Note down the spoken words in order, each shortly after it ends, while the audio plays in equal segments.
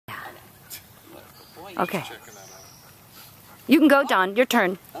Okay. You can go, Dawn. Your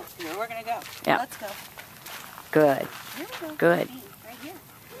turn. Oh, here we're going to go. Yeah. Let's go. Good. Here we go. Good. Right here.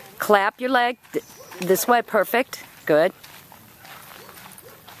 Clap your leg this way. Perfect. Good.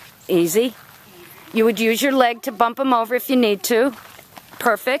 Easy. You would use your leg to bump them over if you need to.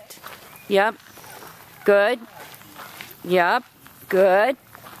 Perfect. Yep. Good. Yep. Good.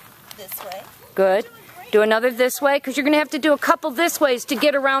 This way. Good. Do another this way, because you're going to have to do a couple this ways to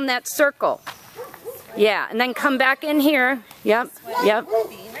get around that circle. Yeah, and then come back in here. Yep. Yep.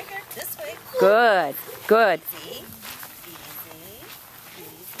 Beanie right here. This way. Good. Good. Easy. Easy.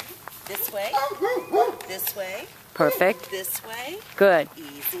 This way. This way. Perfect. This way. Good.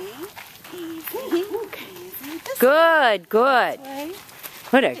 Easy. Easy. Easy. This Good. Good. way.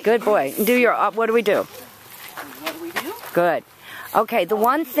 What a good boy. Do your, what do we do? What do we do? Good. Okay, the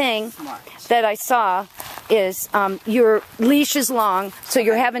one thing Smart. that I saw is your leash is long, so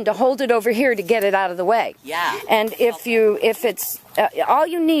you're having to hold it over here to get it out of the way. Yeah. And if it's all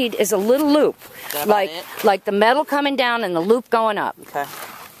you need is a little loop, That about like it? the metal coming down and the loop going up. Okay.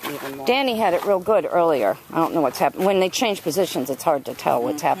 Even more. Danny had it real good earlier. I don't know what's happening. When they change positions, it's hard to tell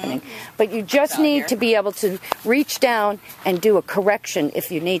what's happening. But you just About need here. to be able to reach down and do a correction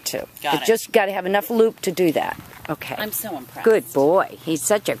if you need to. Got You it. just got to have enough loop to do that. Okay. I'm so impressed. Good boy. He's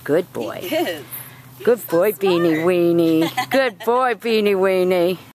such a good boy. He is. Good boy, Beanie Weenie. Good boy, Beanie Weenie.